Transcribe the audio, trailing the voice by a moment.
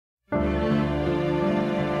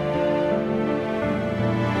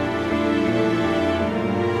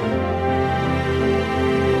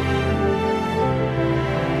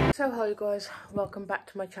guys, welcome back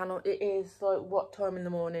to my channel. It is like what time in the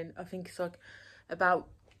morning? I think it's like about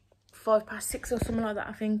 6:05 or something like that.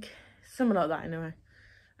 I think something like that anyway.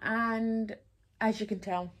 And as you can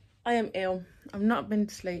tell, I am ill. I've not been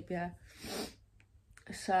to sleep yet,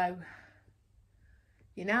 so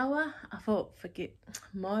you know what, I thought, forget,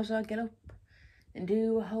 might as well get up and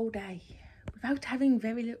do a whole day without having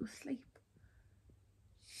very little sleep.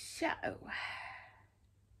 So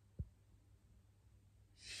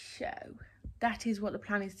that is what the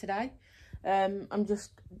plan is today. I'm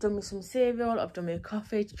just done with some cereal. I've done me a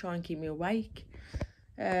coffee to try and keep me awake.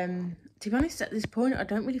 To be honest, at this point, I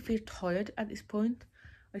don't really feel tired at this point.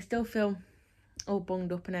 I still feel all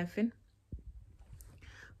bunged up and everything.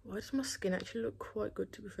 Why does my skin actually look quite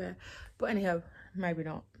good, to be fair? But anyhow, maybe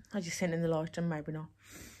not. I just sent in the light and maybe not.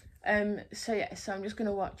 So yeah, so I'm just going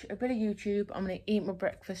to watch a bit of YouTube. I'm going to eat my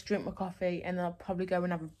breakfast, drink my coffee, and then I'll probably go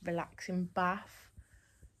and have a relaxing bath.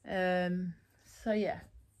 So yeah,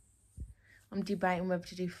 I'm debating whether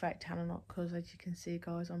to do fake tan or not, because as you can see,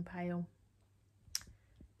 guys, I'm pale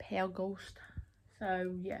ghost.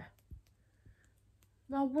 So yeah,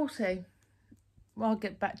 well, we'll see. I'll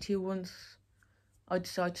get back to you once I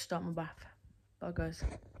decide to start my bath. Bye guys.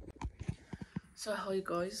 So hi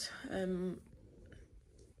guys, the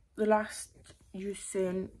last you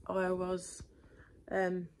seen, I was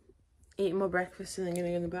eating my breakfast and then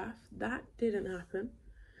getting in the bath. That didn't happen.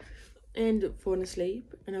 I ended up falling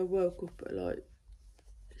asleep and I woke up at like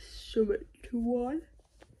something to 1.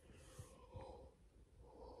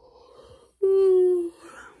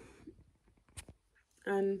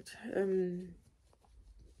 And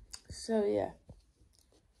so yeah,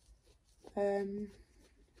 I'm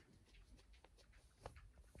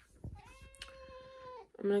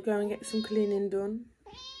gonna go and get some cleaning done.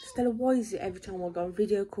 Stella, why is it every time I go on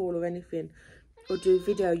video call or anything or do a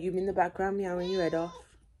video, you in the background meowing your head off?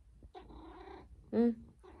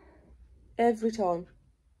 Every time.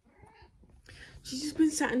 She's just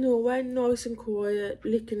been sat in the hallway, nice and quiet,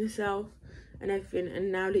 licking herself and everything,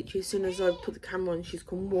 and now literally as soon as I put the camera on, she's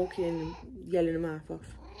come walking in and yelling her mouth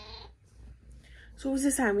off. So what was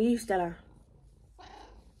the same with you, Stella?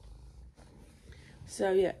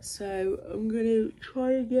 So yeah, so I'm gonna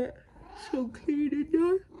try and get some cleaning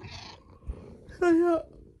done. So yeah,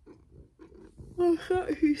 I'll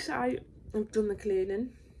actually say I've done the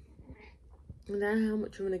cleaning. I don't know how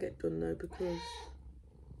much I'm gonna get done though, because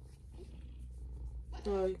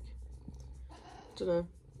like, I don't know.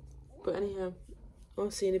 But anyhow,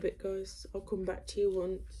 I'll see you in a bit guys. I'll come back to you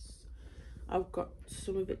once I've got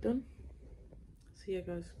some of it done. See ya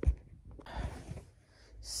guys.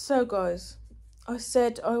 So guys, I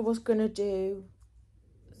said I was gonna do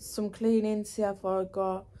some cleaning, see how far I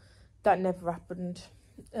got. That never happened.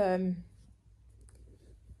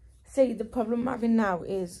 See, the problem I'm having now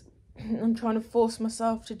is I'm trying to force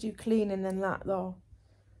myself to do cleaning and that though.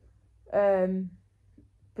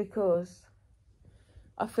 Because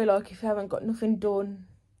I feel like if you haven't got nothing done,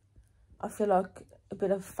 I feel like a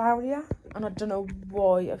bit of failure, and I don't know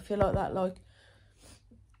why I feel like that. Like,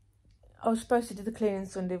 I was supposed to do the cleaning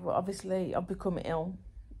Sunday, but obviously I've become ill,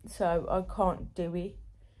 so I can't do it.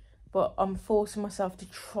 But I'm forcing myself to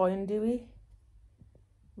try and do it,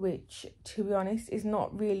 which, to be honest, is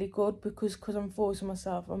not really good, because I'm forcing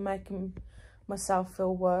myself, I'm making myself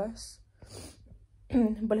feel worse.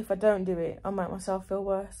 But if I don't do it, I make myself feel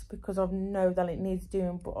worse, because I know that it needs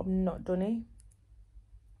doing, but I've not done it.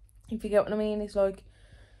 If you get what I mean, it's like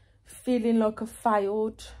feeling like I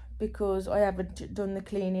failed because I haven't done the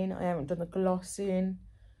cleaning, I haven't done the glossing,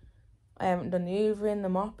 I haven't done the hoovering, the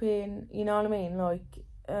mopping, you know what I mean? Like,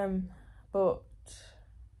 but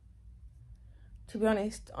to be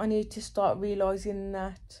honest, I need to start realising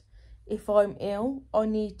that if I'm ill, I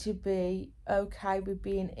need to be okay with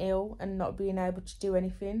being ill and not being able to do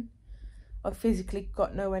anything. I've physically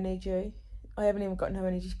got no energy. I haven't even got no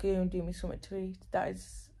energy to go and do me something to eat. That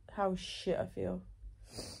is how shit I feel.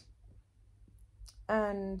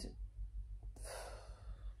 And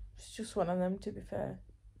it's just one of them, to be fair.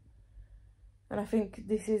 And I think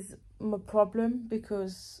this is my problem,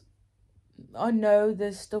 because I know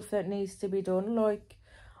there's stuff that needs to be done. Like,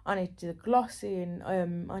 I need to do the glossing,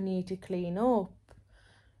 I need to clean up.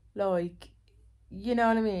 Like, you know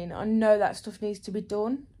what I mean? I know that stuff needs to be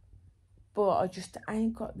done, but I just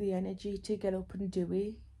ain't got the energy to get up and do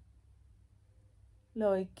it.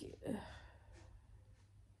 Like,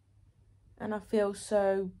 and I feel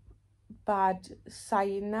so bad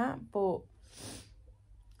saying that, but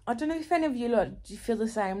I don't know if any of you, like, do you feel the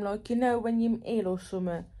same? Like, you know, when you're ill or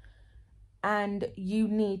something and you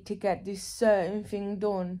need to get this certain thing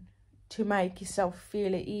done to make yourself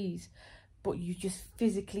feel at ease, but you just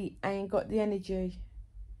physically ain't got the energy.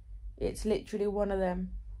 It's literally one of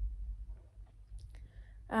them.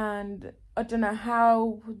 And I don't know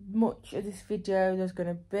how much of this video there's going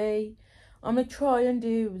to be. I'm going to try and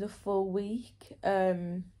do the full week.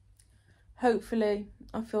 Hopefully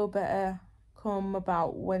I feel better come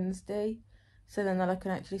about Wednesday, so then I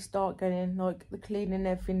can actually start getting like the cleaning and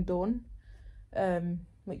everything done.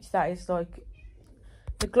 Which that is like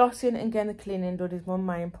the glossing and getting the cleaning done is my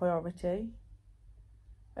main priority.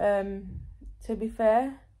 To be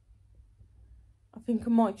fair, I think I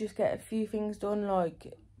might just get a few things done,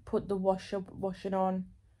 like put the washing on,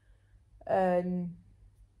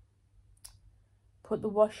 put the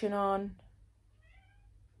washing on.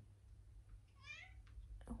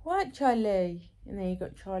 What, Charlie? And then you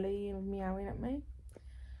got Charlie meowing at me.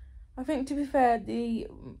 I think, to be fair, the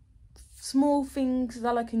small things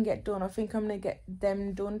that I can get done, I think I'm going to get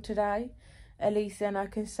them done today. At least then I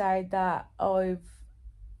can say that I've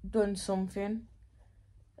done something.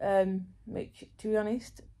 Which, to be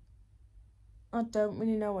honest, I don't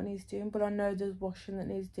really know what needs doing, but I know there's washing that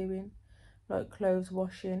needs doing, like clothes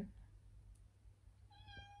washing.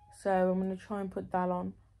 So I'm going to try and put that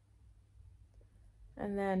on.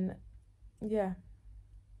 And then, yeah,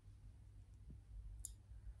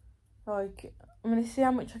 like, I'm going to see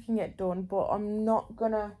how much I can get done, but I'm not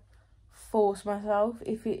going to force myself.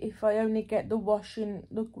 If I only get the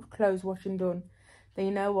clothes washing done, then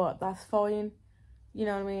you know what, that's fine. You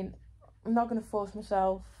know what I mean? I'm not going to force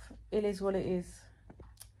myself. It is what it is.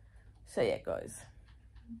 So yeah, guys,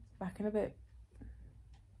 back in a bit.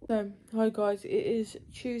 So, hi guys, it is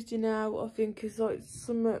Tuesday now. I think it's like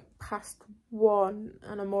something past 1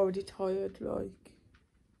 and I'm already tired, like.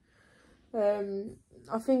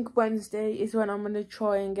 I think Wednesday is when I'm going to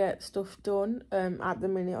try and get stuff done. At the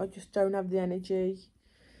minute, I just don't have the energy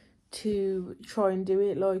to try and do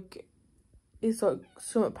it. Like, it's like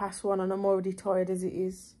something past 1 and I'm already tired as it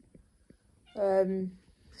is. So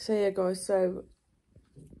yeah, guys, so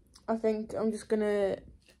I think I'm just going to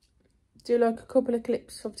do like a couple of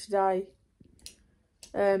clips of today,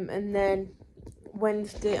 and then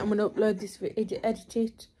Wednesday I'm gonna upload this video, edit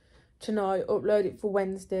it tonight, upload it for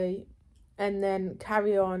Wednesday, and then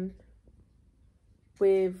carry on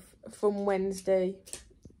with from Wednesday.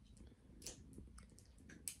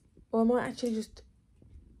 Or I might just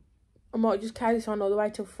carry this on all the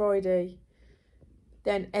way till Friday,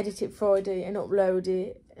 then edit it Friday and upload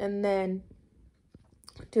it, and then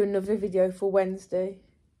do another video for Wednesday.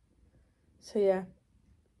 So yeah,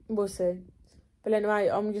 we'll see. But anyway,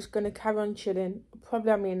 I'm just going to carry on chilling. I'll probably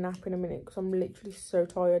have me a nap in a minute because I'm literally so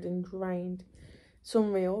tired and drained. It's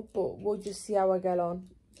unreal, but we'll just see how I get on.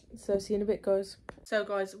 So see you in a bit, guys. So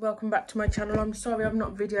guys, welcome back to my channel. I'm sorry I've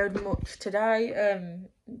not videoed much today.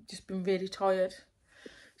 Just been really tired.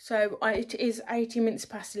 So it is 18 minutes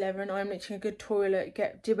past 11. I'm literally going to go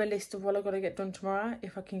toilet, do a list of what I've got to get done tomorrow,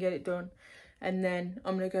 if I can get it done. And then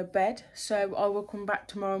I'm going to go to bed. So I will come back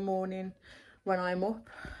tomorrow morning when I'm up.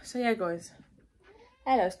 So yeah, guys.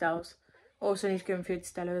 Hello, Stells. Also need to give food to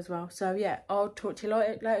Stella as well. So yeah, I'll talk to you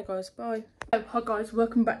later, guys. Bye. Oh, hi guys,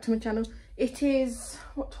 welcome back to my channel. It is,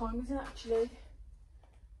 what time is it actually?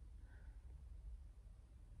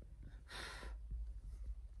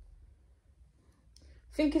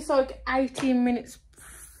 I think it's like 18 minutes.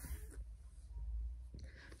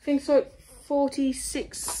 I think it's like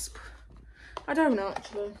 46. I don't know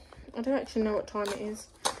actually. I don't actually know what time it is.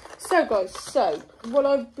 So guys, so what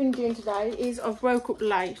I've been doing today is I've woke up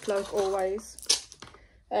late, like always.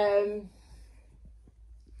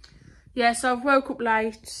 Yeah, so I've woke up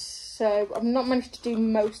late, so I've not managed to do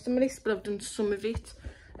most of my list, but I've done some of it.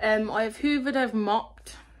 I have hoovered, I've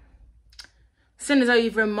mopped. As soon as I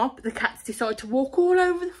even mop, the cats decide to walk all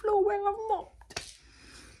over the floor where I've mopped.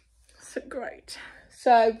 So great.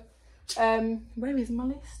 So, where is my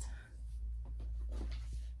list?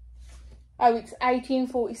 Oh, it's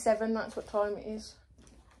 18:47, that's what time it is.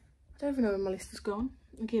 I don't even know where my list has gone.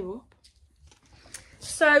 I give up.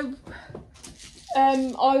 So,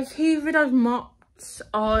 I've hoovered, I've mopped,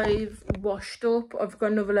 I've washed up. I've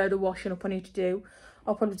got another load of washing up I need to do.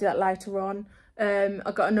 I'll probably do that later on.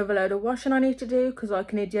 I've got another load of washing I need to do because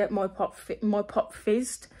like an idiot, my pot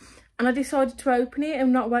fizzed. And I decided to open it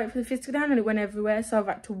and not wait for the fizz to go down, and it went everywhere. So I've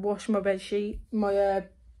had to wash my bedding.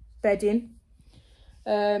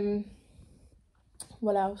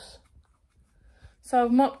 What else? So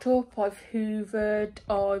I've mopped up, I've hoovered,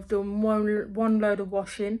 I've done one load of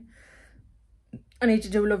washing. I need to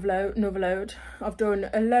do another load. I've done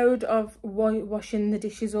a load of washing the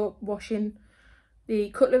dishes up, washing the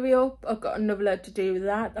cutlery up. I've got another load to do with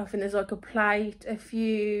that. I think there's like a plate, a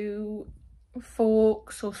few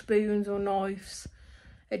forks or spoons or knives,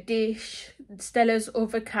 a dish, Stella's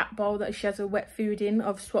other cat bowl that she has her wet food in.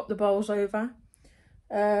 I've swapped the bowls over.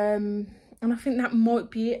 And I think that might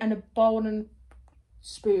be it, and a bowl and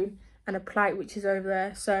spoon and a plate which is over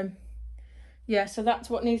there. So yeah, so that's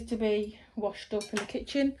what needs to be washed up in the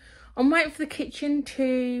kitchen. I'm waiting for the kitchen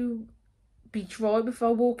to be dry before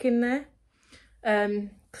I walk in there,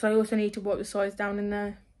 because I also need to wipe the sides down in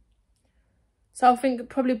there. So I think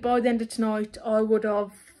probably by the end of tonight I would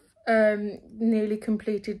have nearly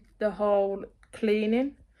completed the whole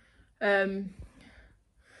cleaning.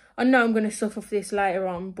 I know I'm going to suffer for this later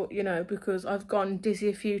on, but you know, because I've gone dizzy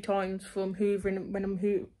a few times from hoovering when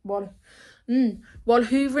I'm while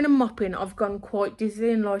hoovering and mopping. I've gone quite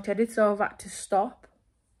dizzy and lightheaded, so I've had to stop.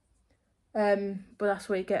 But that's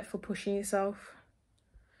what you get for pushing yourself.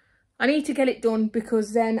 I need to get it done,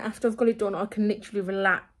 because then after I've got it done I can literally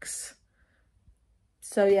relax.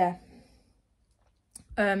 So yeah.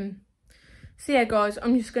 So yeah guys,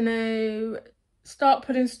 I'm just gonna start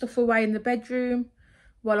putting stuff away in the bedroom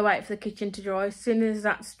while I wait for the kitchen to dry. As soon as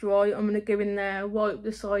that's dry, I'm gonna go in there, wipe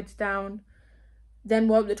the sides down, then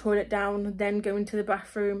wipe the toilet down, then go into the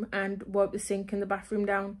bathroom and wipe the sink in the bathroom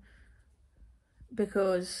down,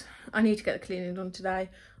 because I need to get the cleaning done today.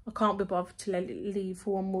 I can't be bothered to let it leave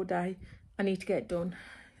for one more day. I need to get it done.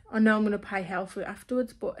 I know I'm going to pay hell for it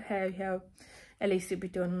afterwards, but hey ho, at least it'll be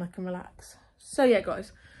done and I can relax. So yeah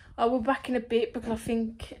guys, I will be back in a bit, because I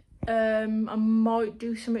think I might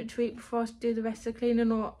do something to eat before I do the rest of the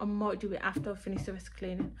cleaning, or I might do it after I finish the rest of the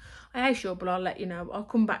cleaning. I ain't sure, but I'll let you know. I'll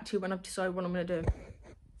come back to you when I've decided what I'm going to do.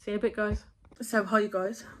 See you in a bit guys. So hi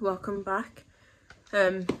guys, welcome back.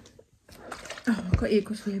 Oh, I've got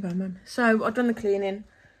equals for you, man. So I've done the cleaning.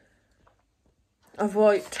 I've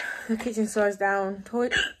wiped the kitchen sides down,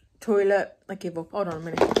 toilet. I give up. Hold on a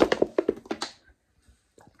minute.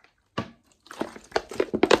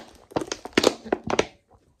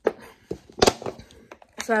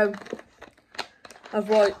 So I've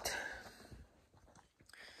wiped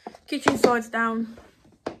kitchen sides down,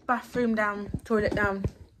 bathroom down, toilet down.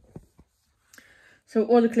 So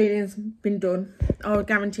all the cleaning's been done. I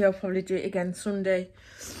guarantee I'll probably do it again Sunday,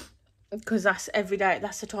 because that's every day.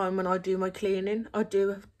 That's the time when I do my cleaning. I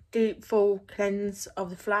do a deep full cleanse of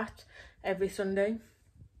the flat every Sunday.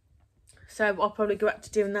 So I'll probably go back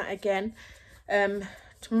to doing that again.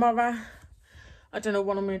 Tomorrow, I don't know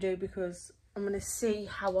what I'm going to do, because I'm going to see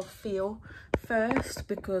how I feel first,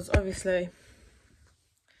 because obviously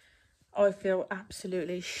I feel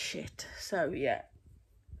absolutely shit. So yeah.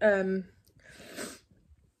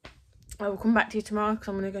 I will come back to you tomorrow, because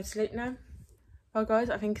I'm going to go to sleep now. Bye guys,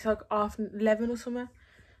 I think it's like 11 or something.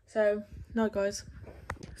 So, no guys.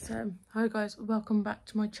 So, hi guys, welcome back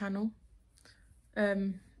to my channel.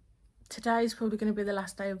 Today is probably going to be the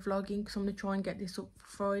last day of vlogging, because I'm going to try and get this up for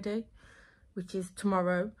Friday, which is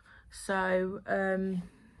tomorrow. So, I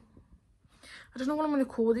don't know what I'm going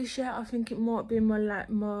to call this yet. I think it might be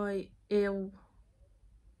my ill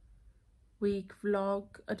week vlog.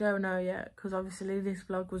 I don't know yet, because obviously this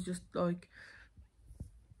vlog was just like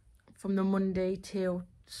from the Monday till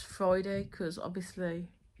Friday, because obviously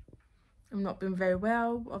I've not been very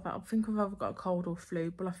well. I think I've either got a cold or flu,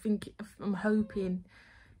 but I'm hoping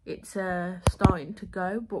it's starting to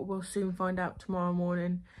go, but we'll soon find out tomorrow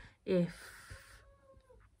morning if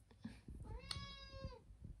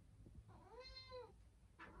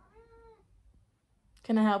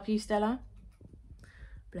can I help you, Stella?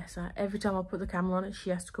 Bless her. Every time I put the camera on it, she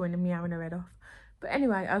has to go in and meowing her head off. But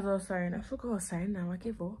anyway, as I was saying, I forgot what I was saying now. I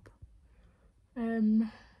give up.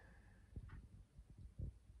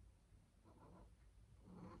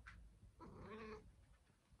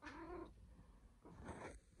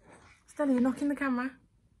 Stella, you're knocking the camera.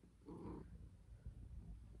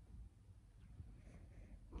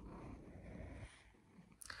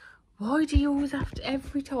 Why do you always have to,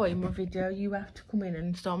 every time a video, you have to come in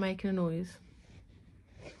and start making a noise?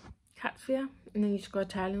 Cat fear? And then you just got a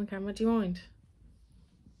tail in the camera. Do you mind?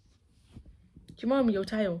 Do you mind with your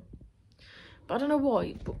tail? But I don't know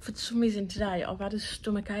why, but for some reason today I've had a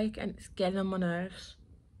stomach ache and it's getting on my nerves.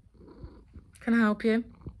 Can I help you?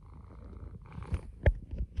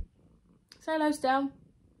 Say hello, Stel.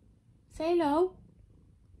 Say hello.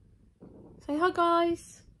 Say hi,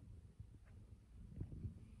 guys.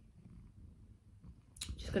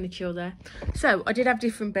 Just gonna chill there. So I did have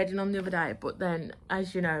different bedding on the other day, but then,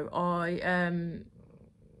 as you know, I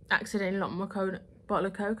accidentally knocked my bottle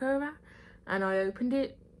of Coke over, and I opened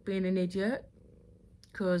it, being an idiot,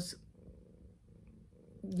 because,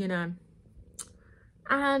 you know,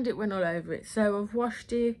 and it went all over it. So I've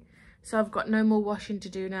washed it, so I've got no more washing to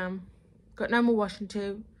do now. Got no more washing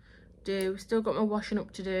to do. Still got my washing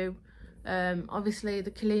up to do. Obviously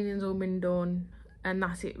the cleaning's all been done, and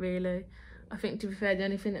that's it really. I think, to be fair, the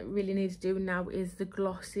only thing that really needs doing now is the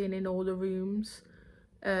glossing in all the rooms,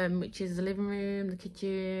 which is the living room, the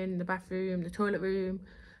kitchen, the bathroom, the toilet room,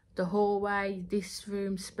 the hallway, this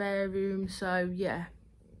room, spare room. So yeah,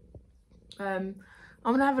 I'm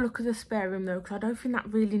gonna have a look at the spare room though, because I don't think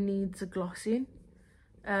that really needs a glossing.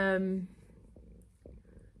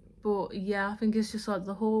 But yeah, I think it's just like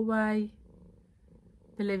the hallway,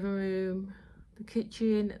 the living room, the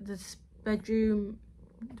kitchen, the bedroom.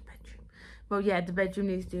 Well, yeah, the bedroom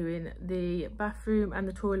needs doing. The bathroom and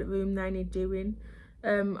the toilet room, they need doing.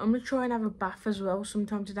 I'm gonna try and have a bath as well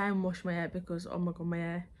sometime today and wash my hair, because oh my god, my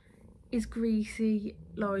hair is greasy.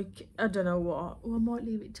 Like, I don't know what. Well, I might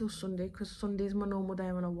leave it till Sunday, because Sunday is my normal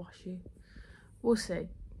day when I wash it. We'll see.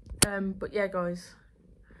 But yeah, guys,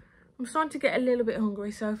 I'm starting to get a little bit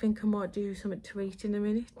hungry, so I think I might do something to eat in a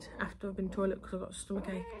minute after I've been toilet, because I've got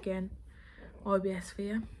stomachache again. IBS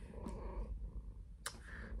fear.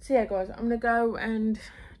 So yeah, guys, I'm gonna go and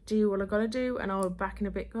do what I gotta do, and I'll be back in a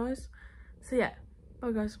bit, guys. So yeah,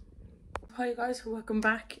 bye guys. Hi guys, welcome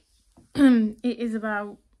back. It is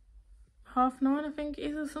about 9:30, I think it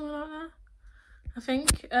is, or something like that, I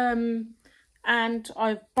think. And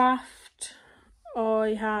I've bathed,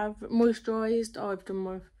 I have moisturised, I've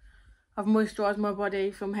moisturised my body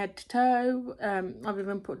from head to toe. I've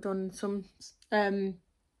even put on some I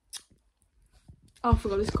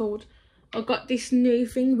forgot what it's called. I've got this new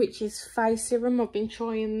thing, which is face serum. I've been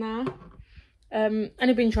trying that. And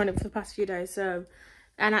I've been trying it for the past few days. So,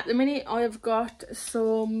 and at the minute I've got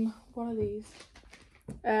some, what are these?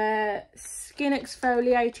 Skin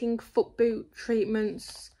exfoliating foot boot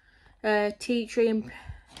treatments, tea tree and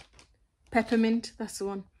peppermint. That's the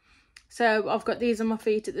one. So I've got these on my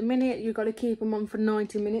feet at the minute. You've got to keep them on for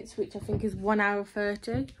 90 minutes, which I think is 1 hour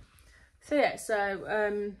 30. So yeah,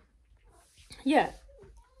 yeah,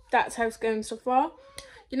 that's how it's going so far.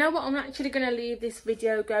 You know what, I'm actually going to leave this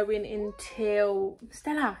video going until,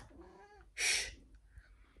 Stella, shh.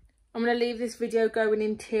 I'm going to leave this video going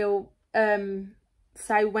until,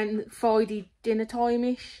 say, when Friday dinner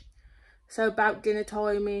time-ish. So about dinner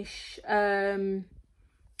time-ish, I'm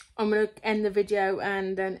going to end the video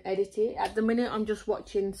and then edit it. At the minute, I'm just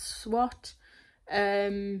watching SWAT.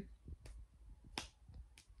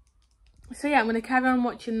 So yeah, I'm going to carry on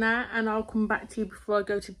watching that, and I'll come back to you before I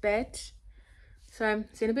go to bed. So,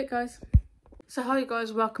 see you in a bit, guys. So hi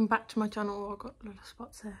guys, welcome back to my channel. Oh, I've got little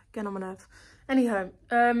spots there, getting on my nerves. Anyhow,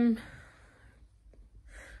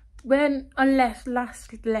 when I last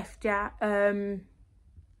left, yeah, can't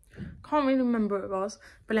really remember what it was,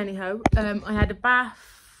 but anyhow, I had a bath,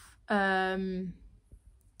 and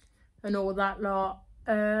all that lot,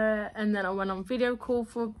 and then I went on video call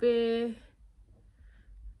for a bit.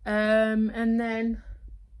 And then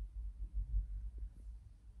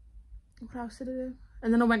what else did I do?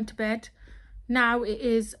 And then I went to bed. Now it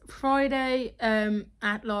is Friday,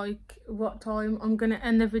 at like what time? I'm gonna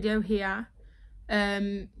end the video here.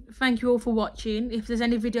 Thank you all for watching. If there's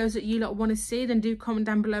any videos that you lot want to see, then do comment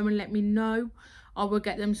down below and let me know. I will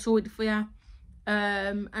get them sorted for you.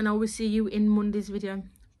 And I will see you in Monday's video.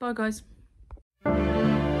 Bye guys.